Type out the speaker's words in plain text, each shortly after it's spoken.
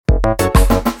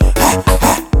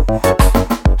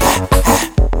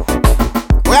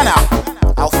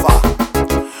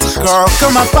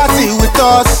come and party with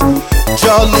us,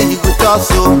 jolly with us,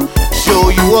 oh. Show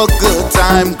you a good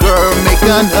time, girl, make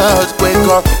an earthquake,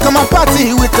 girl. Come and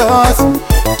party with us,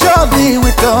 jolly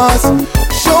with us.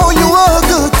 Show you a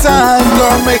good time,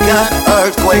 girl, make an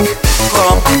earthquake.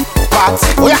 Come party,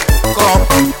 oh yeah, come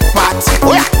party,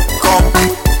 oh yeah, come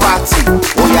party,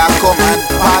 oh yeah, come and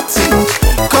party.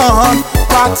 Come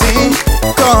party,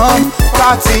 come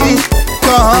party,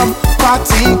 come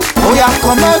party, oh yeah,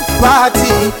 come and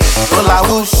party. Well, I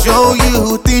will show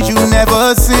you things you've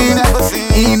never seen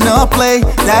in a place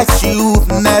that you've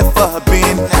never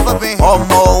been.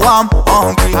 Omo, I'm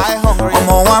hungry,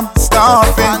 omo, I'm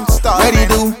starving, ready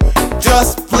to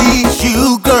just please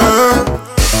you, girl.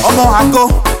 Omo, I go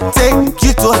take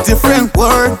you to a different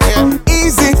world.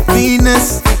 Is it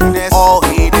Venus or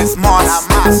it is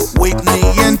Mars? Whitney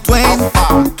and Dwayne,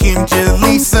 Kim,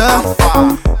 Jalisa,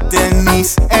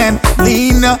 Denise and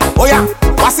Lena. Oh yeah,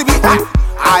 what's it be?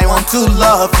 I want to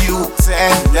love you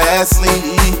endlessly,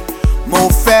 mo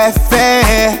fair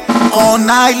all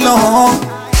night long.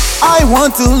 I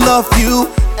want to love you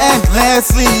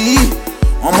endlessly,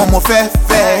 mo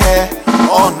fair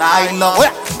all night long. Oh,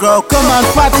 yeah. Girl, come and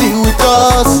party with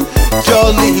us,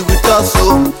 jolly with us,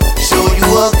 oh. Show you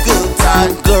a good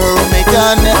time, girl, make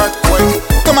an earthquake.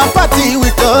 Come and party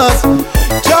with us,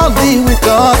 jolly with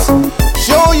us.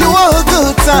 Show you a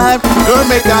good time, girl,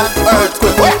 make an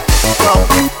earthquake. Oh, yeah.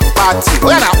 Come party, oh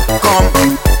yeah, now come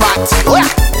party, oh yeah,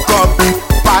 come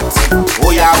party,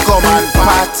 oh yeah, come and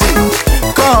party,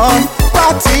 come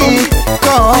party,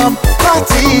 come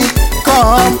party,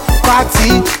 come party,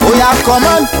 oh yeah, come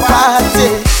and party.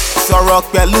 Sọ̀rọ̀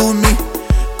pẹ̀lú mi,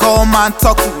 come and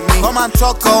talk to me, come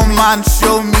and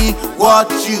show me what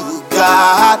you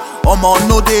got. Omo,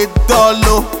 no dey dull,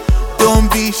 oh,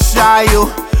 don't be shy, oh.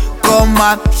 Come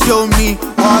and show me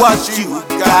what you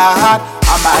got.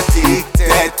 I'm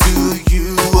addicted to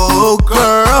you, oh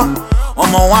girl.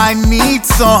 Omo, I need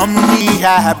some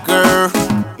rehab, girl.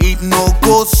 It no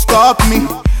go stop me.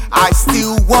 I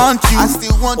still want you,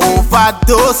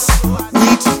 overdose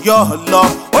with your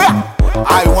love. Oh yeah,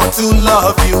 I want to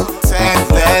love you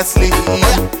endlessly,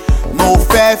 mo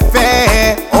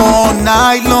fair all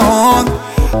night long.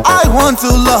 I want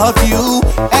to love you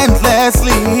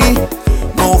endlessly,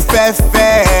 mo fair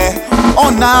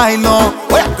all night long.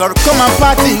 Oh yeah, girl, come and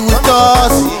party with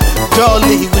us,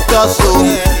 jolly with us, oh.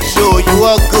 Show you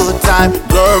a good time,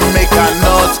 girl, make a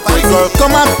earthquake. Girl,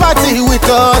 come and party with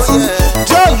us,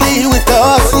 jolly with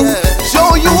us.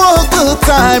 Show you a good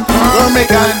time, girl,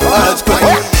 make an earthquake. Oh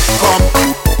yeah. Come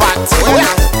party, oh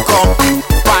yeah, come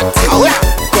party, oh yeah,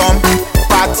 come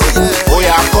party, oh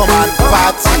yeah, come and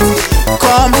party,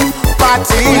 come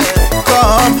party,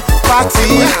 come party,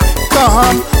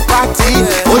 come party,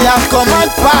 oh yeah, come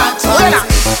and party, oh yeah,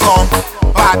 come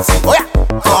party, oh yeah,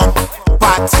 come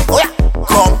party, oh yeah,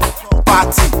 come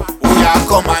party, oh yeah,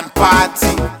 come and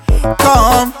party,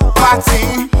 come party,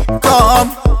 come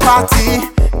party,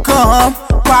 come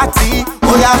party,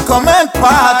 oh yeah, come and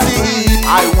party.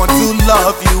 I want to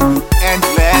love you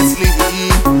endlessly,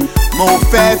 mo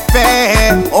fair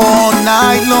all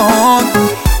night long.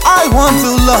 I want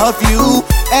to love you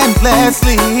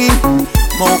endlessly,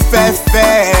 mo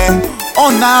fair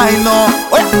all night long.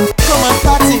 Oh yeah, come and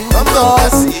party with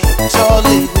us,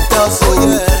 jolly with us, oh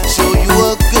yeah. Show you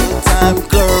a good time,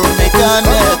 girl, make an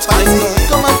earthquake.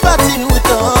 Come and party with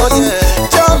us,